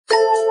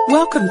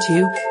Welcome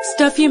to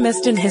Stuff You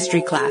Missed in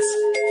History Class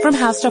from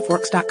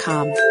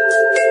HowStuffWorks.com.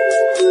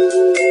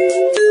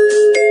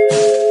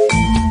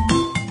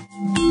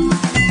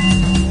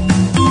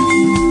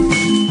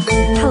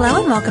 Hello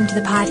and welcome to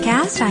the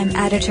podcast. I'm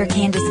editor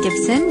Candace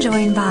Gibson,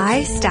 joined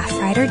by staff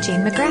writer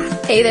Jane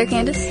McGrath. Hey there,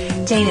 Candace.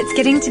 Jane, it's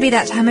getting to be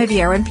that time of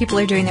year when people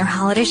are doing their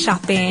holiday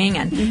shopping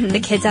and the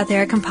kids out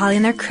there are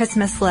compiling their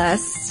Christmas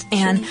lists.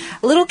 And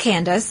little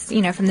Candace,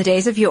 from the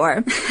days of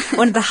yore,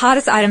 one of the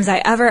hottest items I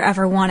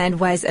ever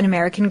wanted was an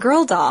American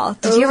Girl doll.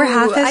 Did you ever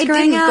have those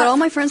growing up? But all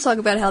my friends talk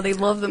about how they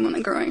love them when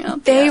they're growing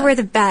up. They were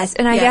the best.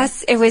 And I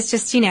guess it was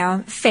just,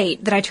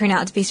 fate that I turned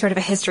out to be sort of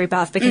a history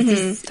buff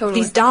because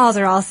these dolls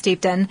are all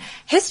steeped in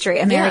history,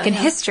 American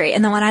history.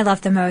 And the one I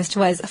loved the most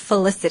was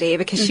Felicity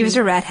because she was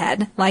a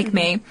redhead like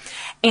me.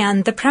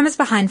 And the premise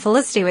behind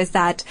Felicity was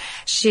that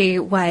she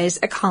was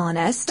a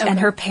colonist and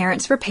her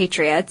parents were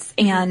patriots.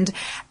 And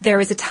there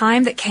was a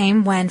time that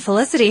came when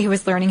Felicity, who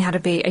was learning how to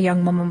be a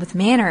young woman with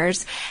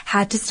manners,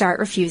 had to start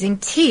refusing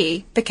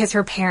tea because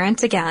her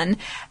parents, again,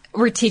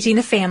 were teaching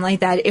the family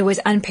that it was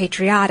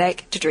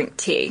unpatriotic to drink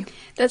tea.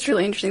 That's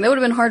really interesting. That would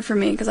have been hard for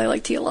me because I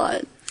like tea a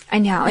lot. I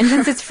know. And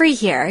since it's free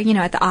here,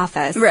 at the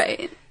office.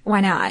 Right.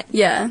 Why not?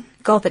 Yeah.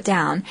 Gulp it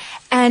down.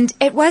 And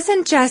it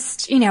wasn't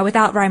just,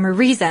 without rhyme or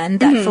reason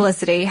that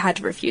Felicity had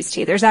to refuse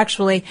tea. There's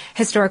actually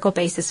historical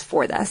basis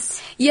for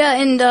this. Yeah,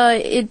 and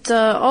it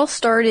all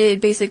started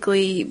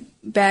basically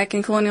back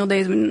in colonial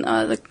days when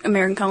the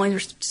American colonies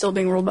were still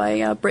being ruled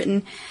by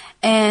Britain.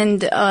 And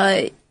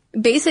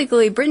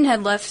basically Britain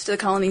had left the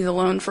colonies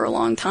alone for a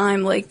long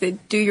time, like the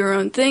do your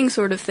own thing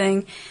sort of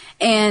thing.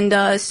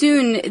 And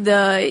soon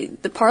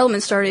the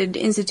Parliament started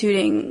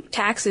instituting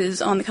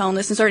taxes on the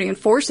colonists and starting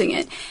enforcing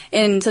it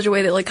in such a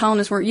way that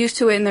colonists weren't used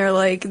to it, and they're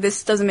like,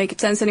 this doesn't make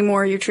sense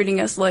anymore. You're treating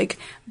us like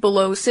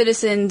below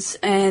citizens,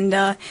 and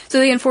so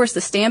they enforced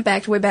the Stamp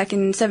Act way back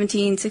in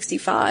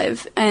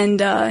 1765, and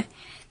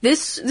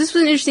this was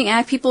an interesting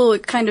act. People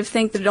kind of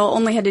think that it all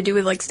only had to do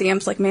with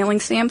stamps, like mailing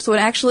stamps, so it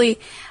actually.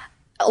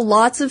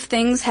 Lots of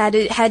things had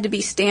to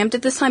be stamped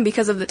at this time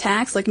because of the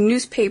tax, like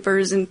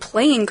newspapers and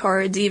playing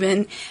cards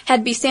even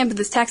had to be stamped at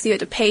this tax. You had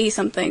to pay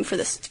something for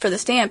the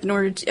stamp in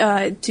order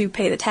to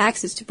pay the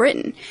taxes to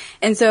Britain.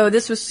 And so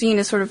this was seen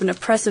as sort of an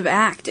oppressive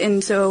act.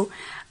 And so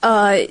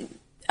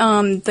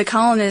the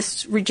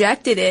colonists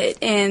rejected it,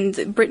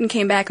 and Britain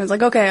came back and was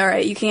like, okay, all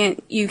right,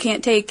 you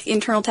can't take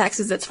internal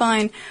taxes, that's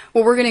fine.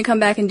 What we're going to come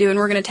back and do, and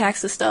we're going to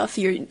tax the stuff,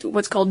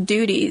 what's called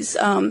duties,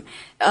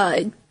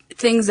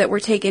 things that were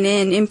taken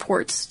in,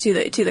 imports to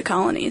the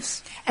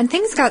colonies. And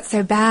things got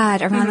so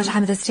bad around the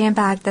time of the Stamp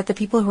Act that the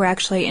people who were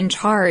actually in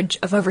charge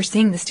of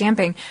overseeing the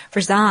stamping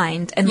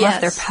resigned and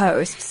left their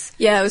posts.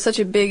 Yeah, it was such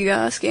a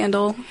big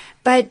scandal.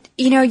 But,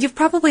 you've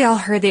probably all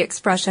heard the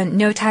expression,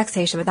 no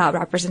taxation without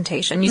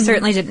representation. You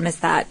certainly didn't miss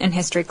that in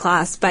history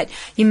class, but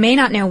you may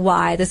not know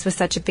why this was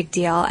such a big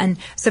deal. And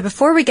so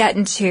before we get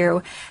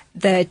into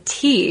the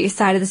tea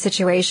side of the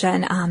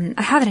situation,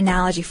 I have an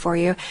analogy for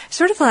you.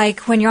 Sort of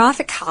like when you're off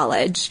at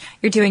college,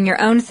 you're doing your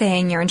own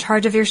thing, you're in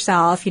charge of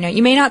yourself,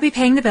 you may not be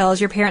paying the bills,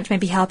 your parents may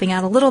be helping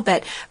out a little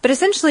bit, but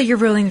essentially you're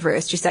ruling the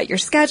roost. You set your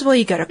schedule,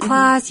 you go to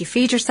class, you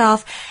feed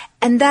yourself,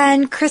 and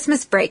then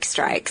Christmas break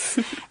strikes,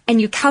 and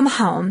you come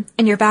home,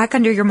 and you're back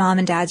under your mom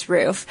and dad's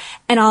roof,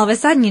 and all of a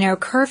sudden,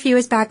 curfew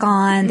is back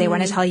on, they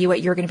want to tell you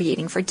what you're going to be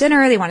eating for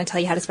dinner, they want to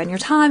tell you how to spend your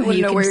time, who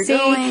you can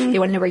see, they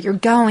want to know where you're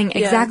going,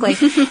 exactly.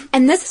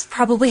 And this is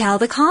probably how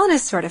the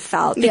colonists sort of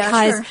felt,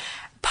 because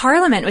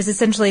Parliament was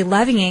essentially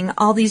levying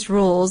all these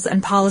rules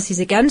and policies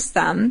against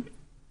them.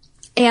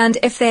 And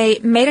if they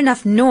made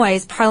enough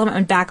noise, Parliament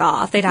would back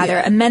off. They'd either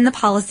amend the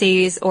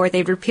policies or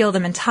they'd repeal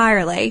them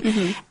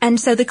entirely. And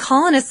so the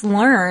colonists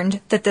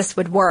learned that this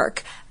would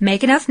work.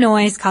 Make enough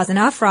noise, cause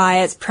enough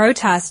riots,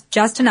 protest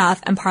just enough,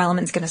 and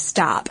Parliament's going to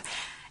stop.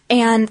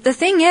 And the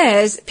thing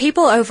is,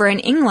 people over in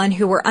England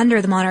who were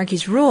under the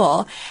monarchy's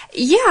rule,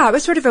 it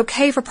was sort of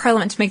okay for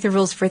Parliament to make the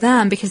rules for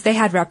them because they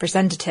had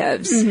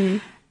representatives.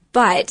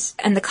 But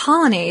in the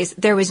colonies,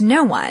 there was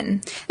no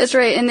one. That's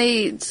right, and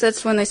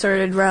that's when they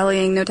started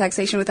rallying no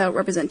taxation without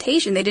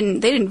representation. They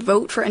didn't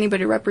vote for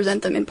anybody to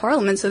represent them in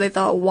Parliament, so they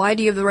thought, why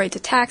do you have the right to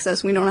tax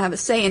us? We don't have a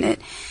say in it.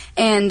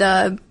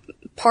 And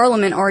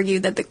Parliament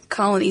argued that the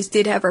colonies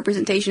did have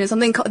representation. It's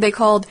something they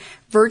called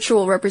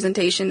virtual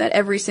representation, that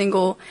every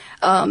single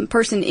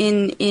person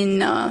in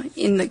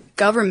the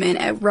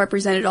government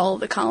represented all of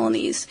the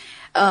colonies.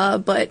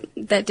 But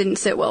that didn't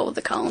sit well with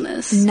the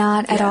colonists.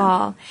 Not at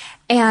all.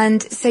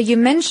 And so you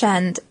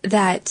mentioned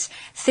that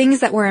things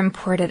that were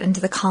imported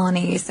into the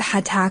colonies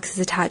had taxes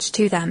attached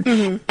to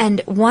them. And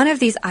one of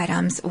these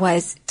items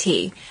was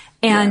tea.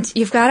 And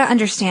you've got to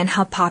understand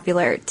how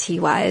popular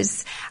tea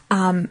was.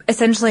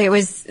 Essentially, it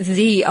was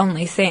the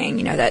only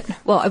thing, it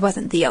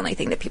wasn't the only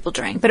thing that people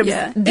drank, but it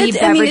was the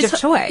beverage of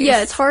choice.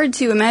 Yeah, it's hard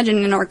to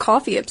imagine in our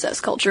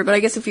coffee-obsessed culture, but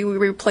I guess if we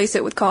replace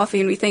it with coffee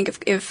and we think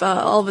if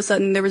all of a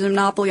sudden there was a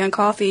monopoly on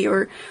coffee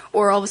or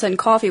all of a sudden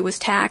coffee was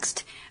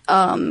taxed,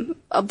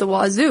 up the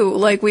wazoo.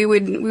 Like we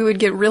would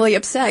get really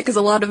upset because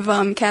a lot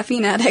of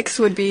caffeine addicts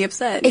would be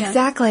upset.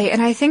 Exactly.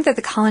 And I think that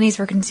the colonies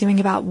were consuming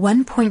about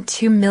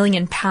 1.2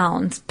 million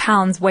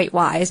pounds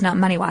weight-wise, not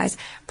money-wise,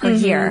 per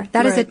year.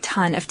 That is a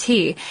ton of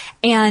tea.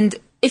 And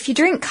if you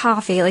drink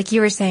coffee, like you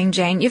were saying,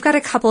 Jane, you've got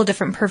a couple of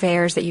different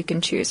purveyors that you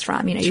can choose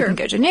from. You know, you can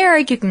go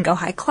generic, you can go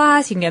high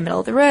class, you can go middle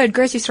of the road,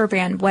 grocery store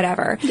brand,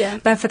 whatever. Yeah.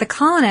 But for the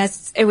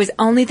colonists, it was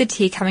only the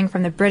tea coming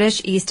from the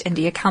British East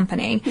India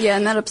Company. Yeah,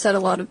 and that upset a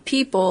lot of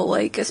people,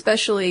 like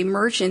especially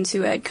merchants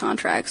who had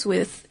contracts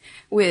with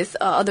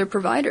other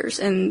providers,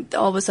 and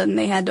all of a sudden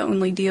they had to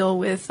only deal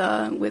with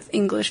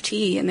English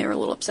tea, and they were a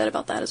little upset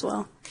about that as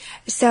well.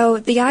 So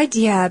the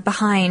idea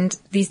behind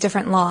these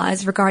different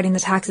laws regarding the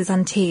taxes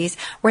on teas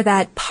were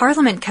that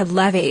Parliament could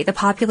levy the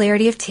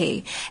popularity of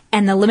tea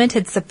and the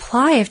limited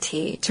supply of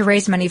tea to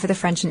raise money for the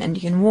French and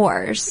Indian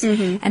Wars.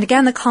 And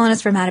again, the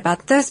colonists were mad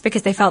about this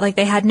because they felt like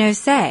they had no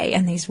say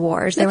in these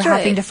wars. They were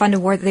having to fund a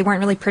war that they weren't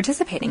really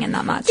participating in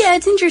that much. Yeah,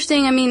 it's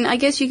interesting. I mean, I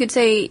guess you could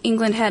say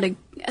England had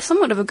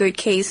somewhat of a good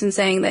case in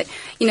saying that,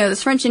 you know,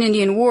 this French and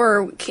Indian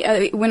War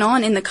went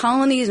on in the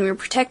colonies, and we were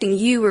protecting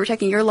you, we were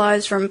protecting your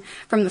lives from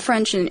the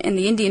French and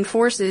the Indian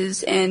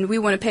forces, and we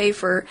want to pay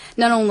for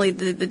not only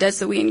the debts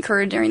that we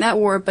incurred during that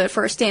war, but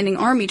for a standing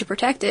army to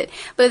protect it.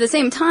 But at the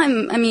same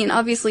time, I mean,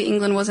 obviously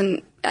England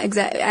wasn't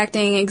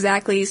acting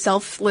exactly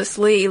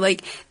selflessly.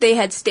 Like, they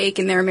had stake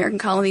in their American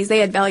colonies, they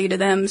had value to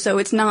them, so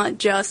it's not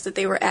just that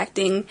they were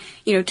acting,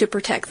 you know, to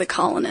protect the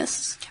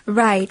colonists.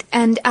 Right.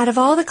 And out of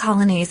all the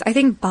colonies, I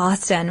think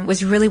Boston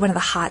was really one of the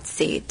hot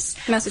seats.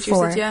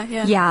 Massachusetts,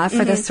 Yeah,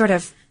 for this sort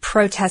of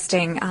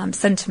protesting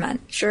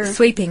sentiment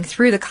sweeping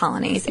through the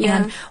colonies.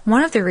 Yeah. And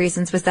one of the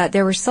reasons was that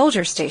there were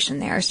soldiers stationed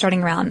there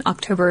starting around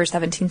October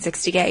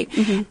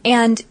 1768.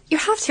 And you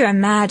have to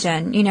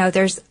imagine, you know,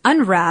 there's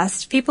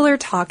unrest, people are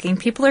talking,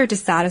 people are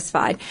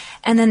dissatisfied,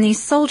 and then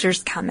these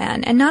soldiers come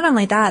in. And not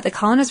only that, the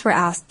colonists were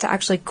asked to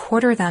actually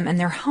quarter them in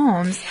their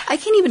homes. I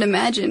can't even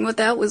imagine what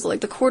that was like,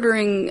 the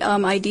quartering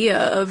idea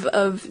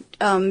of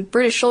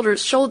British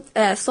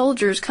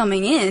soldiers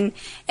coming in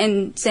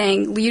and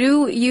saying, we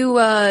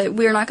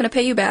are not going to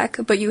pay you back,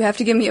 but you have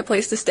to give me a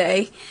place to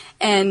stay,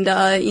 and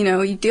you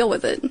know, you deal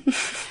with it.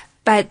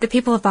 But the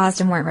people of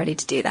Boston weren't ready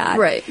to do that.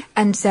 Right.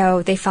 And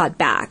so they fought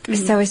back.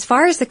 So as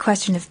far as the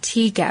question of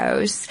tea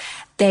goes,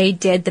 they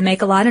did the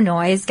make a lot of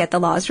noise, get the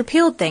laws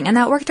repealed thing, and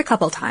that worked a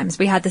couple times.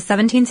 We had the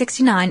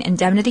 1769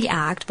 Indemnity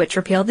Act, which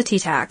repealed the tea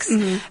tax,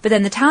 but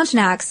then the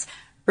Townshend Acts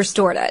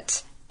restored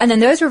it. And then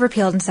those were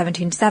repealed in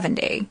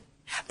 1770.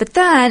 But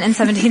then in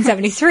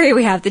 1773,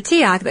 we have the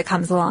Tea Act that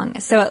comes along.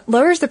 So it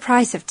lowers the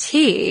price of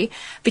tea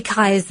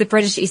because the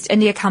British East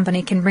India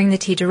Company can bring the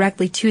tea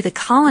directly to the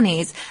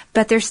colonies,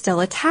 but there's still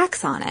a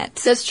tax on it.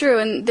 That's true,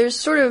 and there's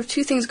sort of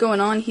two things going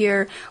on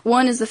here.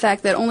 One is the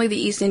fact that only the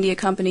East India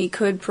Company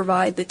could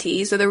provide the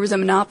tea, so there was a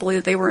monopoly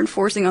that they were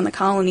enforcing on the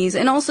colonies.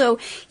 And also,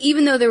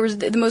 even though there was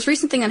the most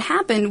recent thing that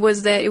happened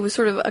was that it was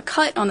sort of a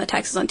cut on the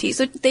taxes on tea,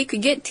 so they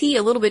could get tea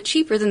a little bit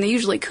cheaper than they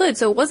usually could.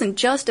 So it wasn't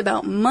just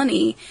about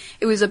money;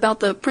 it was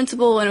about the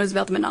principle, and it was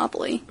about the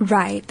monopoly.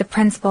 Right, the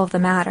principle of the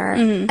matter.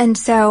 And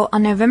so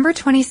on November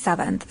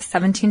 27th,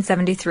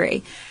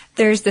 1773,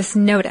 there's this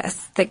notice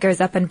that goes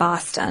up in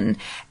Boston,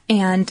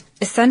 and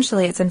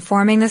essentially it's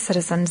informing the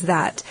citizens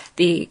that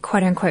the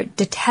quote-unquote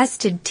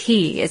detested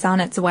tea is on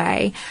its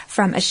way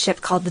from a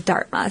ship called the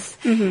Dartmouth.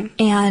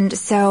 And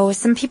so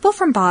some people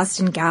from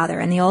Boston gather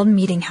in the old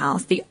meeting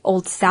house, the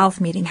Old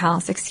South meeting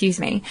house,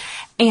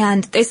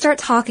 and they start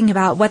talking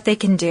about what they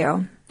can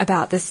do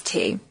about this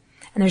tea.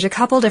 And there's a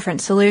couple different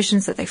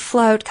solutions that they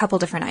float, couple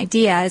different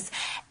ideas.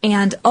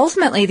 And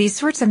ultimately, these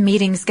sorts of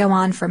meetings go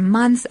on for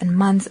months and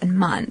months and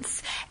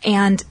months.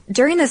 And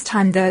during this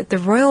time, the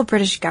Royal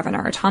British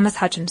Governor, Thomas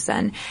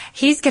Hutchinson,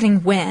 he's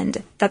getting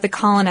wind that the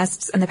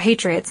colonists and the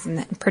Patriots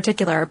in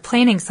particular are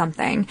planning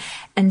something.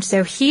 And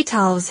so he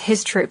tells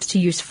his troops to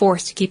use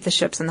force to keep the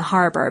ships in the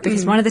harbor,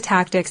 because one of the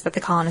tactics that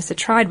the colonists had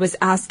tried was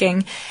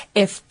asking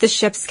if the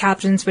ship's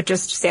captains would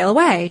just sail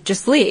away,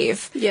 just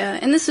leave. Yeah,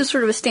 and this is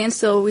sort of a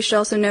standstill. We should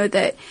also note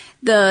that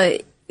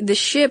the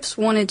ships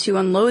wanted to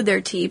unload their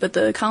tea, but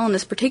the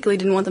colonists particularly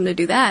didn't want them to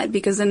do that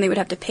because then they would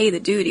have to pay the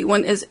duty.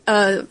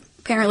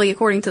 Apparently,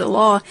 according to the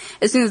law,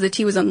 as soon as the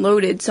tea was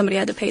unloaded, somebody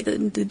had to pay the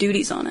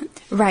duties on it.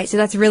 Right, so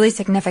that's really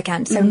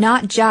significant. So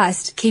not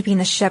just keeping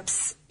the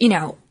ships, you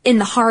know, in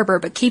the harbor,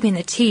 but keeping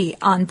the tea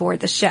on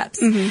board the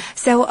ships.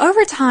 So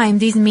over time,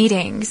 these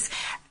meetings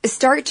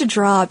start to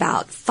draw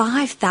about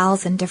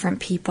 5,000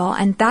 different people,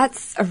 and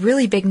that's a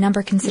really big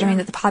number considering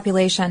that the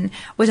population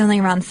was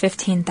only around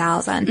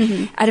 15,000.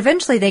 And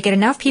eventually they get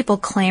enough people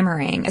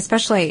clamoring,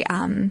 especially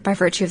by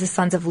virtue of the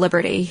Sons of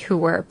Liberty, who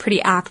were a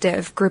pretty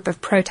active group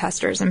of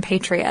protesters and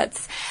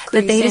patriots,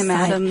 that they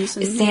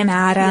Sam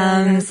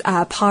Adams,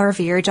 Paul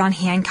Revere, John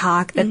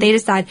Hancock, that they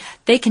decide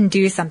they can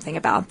do something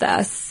about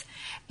this.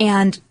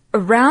 And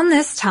around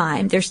this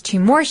time, there's two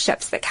more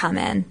ships that come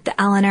in, the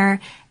Eleanor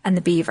and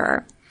the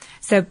Beaver.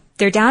 So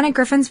they're down at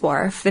Griffin's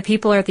Wharf. The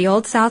people are at the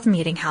Old South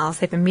Meeting House.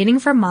 They've been meeting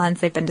for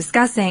months. They've been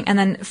discussing. And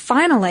then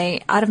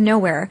finally, out of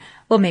nowhere,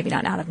 well, maybe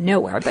not out of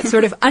nowhere, but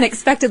sort of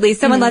unexpectedly,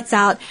 someone lets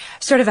out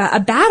sort of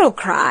a battle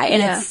cry.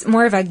 And it's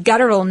more of a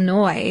guttural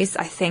noise,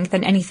 I think,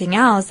 than anything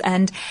else.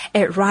 And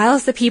it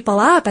riles the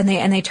people up, and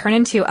they turn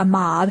into a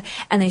mob,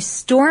 and they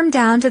storm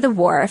down to the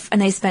wharf,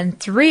 and they spend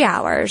 3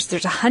 hours.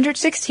 There's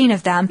 116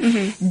 of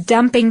them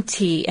dumping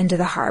tea into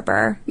the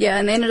harbor. Yeah,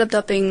 and they ended up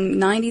dumping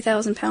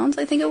 90,000 pounds,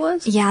 I think it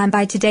was. Yeah, and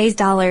by today's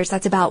dollars,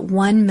 that's about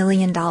 $1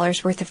 million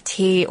worth of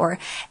tea, or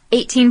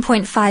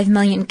 18.5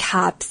 million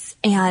cups.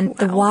 And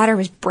the water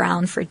was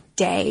brown for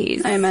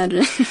days. I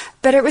imagine.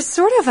 But it was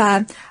sort of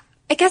a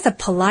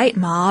polite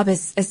mob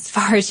as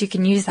far as you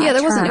can use that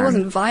term. Yeah, it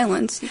wasn't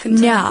violence. You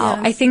couldn't No,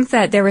 yeah. I think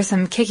that there was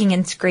some kicking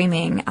and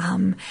screaming,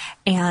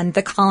 and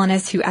the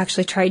colonists who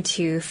actually tried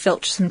to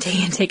filch some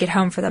tea and take it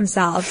home for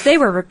themselves, they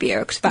were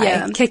rebuked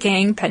by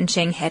kicking,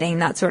 pinching, hitting,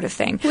 that sort of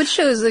thing. Which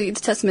shows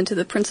it's a testament to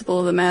the principle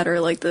of the matter.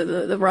 Like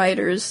the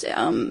rioters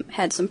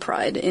had some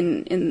pride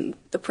in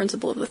the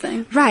principle of the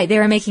thing. Right. They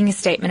were making a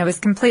statement. It was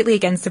completely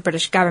against the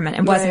British government.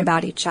 It wasn't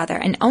about each other.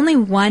 And only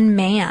one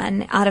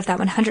man out of that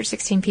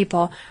 116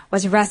 people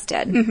was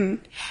arrested. Mm-hmm.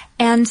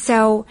 And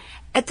so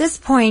at this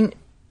point,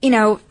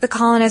 the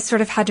colonists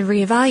sort of had to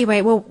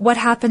reevaluate, well, what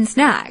happens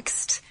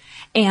next?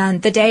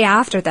 And the day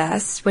after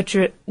this, which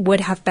would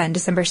have been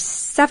December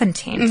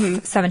 17th,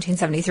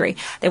 1773,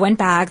 they went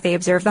back, they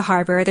observed the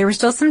harbor. There was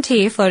still some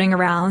tea floating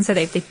around, so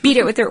they beat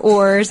it with their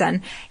oars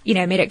and,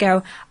 made it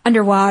go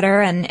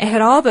underwater, and it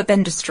had all but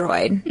been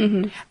destroyed.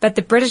 Mm-hmm. But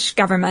the British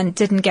government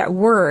didn't get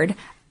word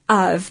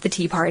of the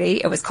Tea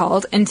Party, it was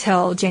called,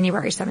 until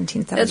January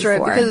 1774. That's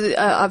right, because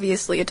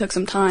obviously it took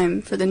some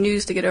time for the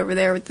news to get over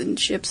there with the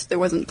ships. There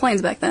wasn't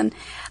planes back then.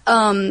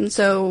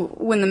 So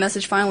when the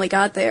message finally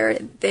got there,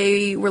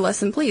 they were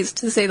less than pleased,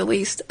 to say the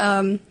least.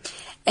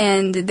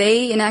 And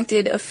they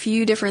enacted a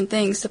few different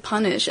things to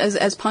punish,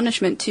 as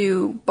punishment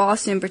to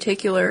Boston in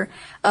particular.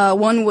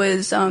 One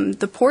was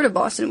the port of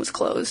Boston was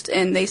closed,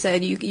 and they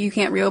said you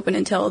can't reopen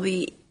until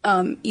the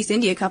East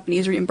India Company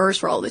is reimbursed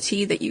for all the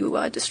tea that you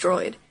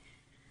destroyed.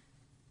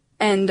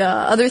 And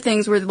other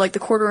things were like the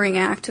Quartering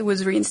Act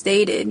was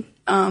reinstated.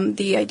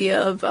 The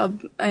idea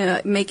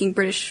of making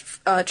British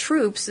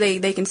troops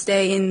they can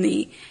stay in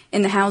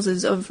the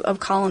houses of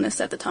colonists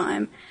at the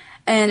time.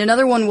 And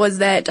another one was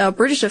that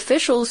British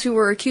officials who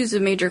were accused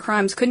of major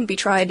crimes couldn't be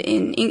tried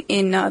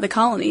in the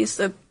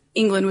colonies.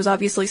 England was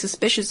obviously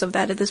suspicious of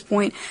that at this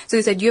point, so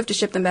they said you have to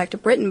ship them back to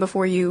Britain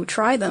before you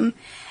try them.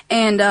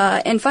 And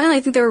finally, I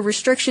think there were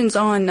restrictions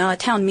on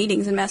town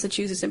meetings in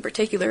Massachusetts in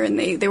particular, and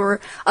they were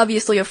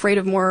obviously afraid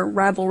of more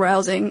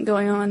rabble-rousing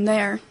going on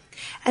there.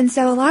 And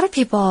so a lot of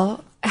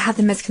people have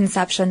the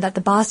misconception that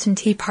the Boston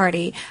Tea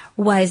Party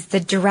was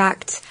the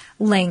direct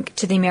link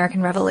to the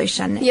American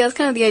Revolution. Yeah, that's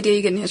kind of the idea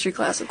you get in history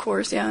class, of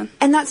course, yeah.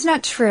 And that's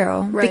not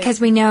true, right.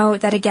 Because we know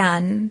that,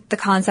 again, the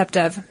concept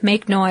of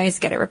make noise,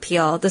 get it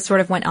repealed, this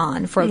sort of went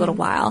on for a little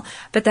while.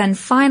 But then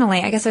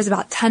finally, I guess it was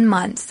about 10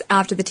 months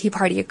after the Tea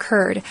Party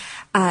occurred,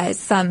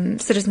 some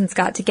citizens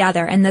got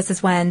together, and this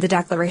is when the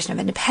Declaration of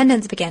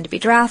Independence began to be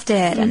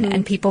drafted,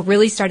 and people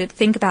really started to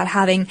think about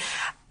having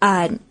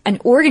an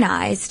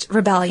organized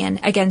rebellion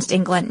against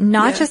England,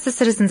 not just the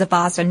citizens of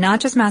Boston,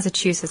 not just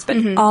Massachusetts, but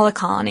all the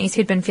colonies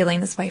who'd been feeling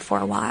this way for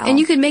a while. And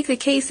you could make the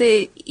case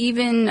that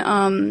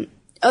even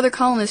other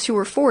colonists who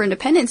were for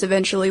independence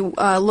eventually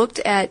looked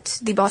at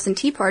the Boston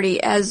Tea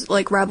Party as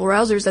like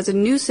rabble-rousers, as a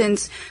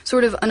nuisance,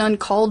 sort of an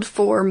uncalled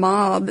for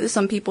mob,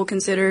 some people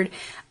considered.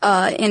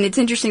 And it's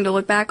interesting to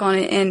look back on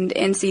it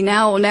and see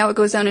now it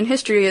goes down in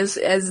history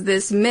as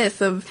this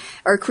myth of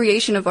our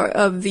creation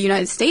of the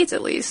United States,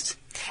 at least.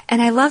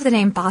 And I love the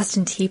name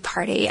Boston Tea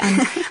Party.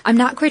 And I'm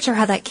not quite sure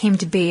how that came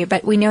to be,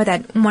 but we know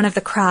that one of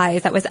the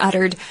cries that was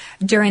uttered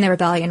during the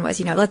rebellion was,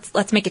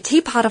 let's make a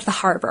teapot of the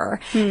harbor.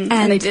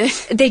 And they did.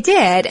 They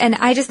did. And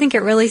I just think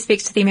it really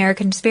speaks to the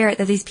American spirit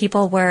that these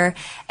people were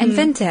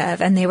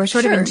inventive and they were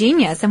sort of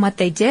ingenious in what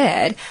they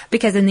did.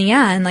 Because in the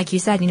end, like you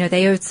said,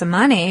 they owed some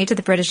money to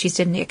the British East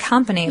India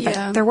Company,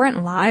 but there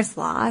weren't lives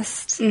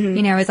lost.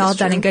 It was all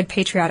done in good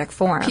patriotic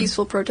form.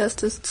 Peaceful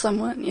protest is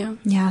somewhat, yeah.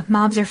 Yeah,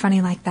 mobs are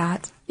funny like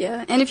that.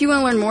 Yeah, and if you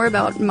want to learn more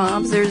about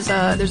mobs, there's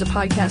a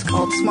podcast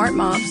called Smart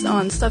Mobs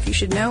on Stuff You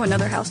Should Know,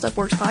 another How Stuff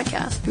Works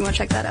podcast, if you want to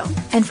check that out.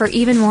 And for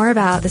even more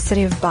about the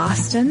city of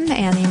Boston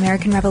and the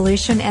American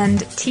Revolution and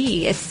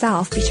tea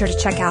itself, be sure to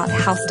check out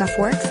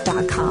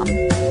howstuffworks.com.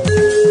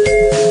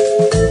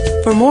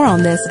 For more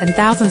on this and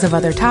thousands of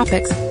other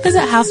topics,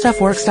 visit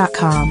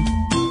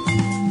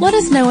howstuffworks.com. Let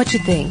us know what you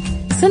think.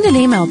 Send an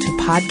email to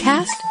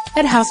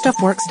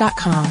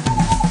podcast@howstuffworks.com.